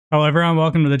Hello everyone,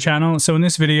 welcome to the channel. So in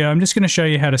this video, I'm just going to show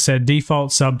you how to set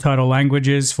default subtitle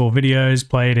languages for videos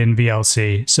played in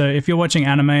VLC. So if you're watching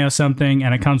anime or something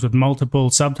and it comes with multiple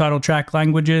subtitle track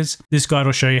languages, this guide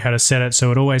will show you how to set it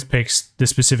so it always picks the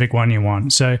specific one you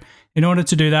want. So in order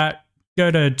to do that,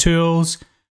 go to Tools,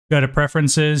 go to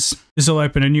Preferences. This will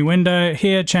open a new window.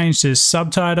 Here, change to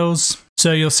Subtitles.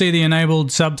 So you'll see the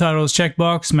enabled subtitles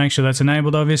checkbox, make sure that's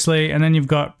enabled obviously, and then you've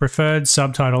got preferred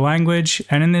subtitle language,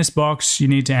 and in this box you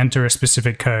need to enter a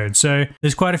specific code. So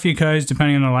there's quite a few codes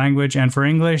depending on the language, and for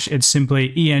English it's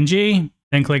simply ENG,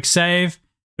 then click save.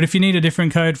 But if you need a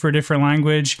different code for a different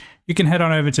language, you can head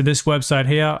on over to this website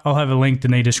here. I'll have a link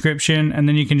in the description, and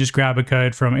then you can just grab a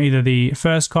code from either the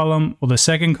first column or the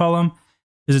second column.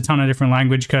 There's a ton of different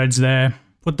language codes there.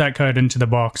 Put that code into the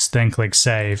box, then click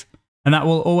save. And that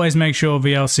will always make sure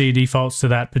VLC defaults to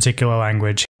that particular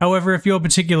language. However, if your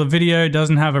particular video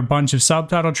doesn't have a bunch of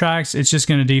subtitle tracks, it's just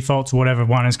going to default to whatever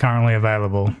one is currently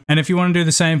available. And if you want to do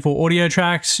the same for audio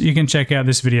tracks, you can check out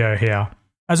this video here.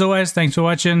 As always, thanks for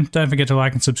watching. Don't forget to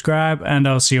like and subscribe, and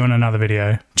I'll see you in another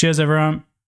video. Cheers everyone.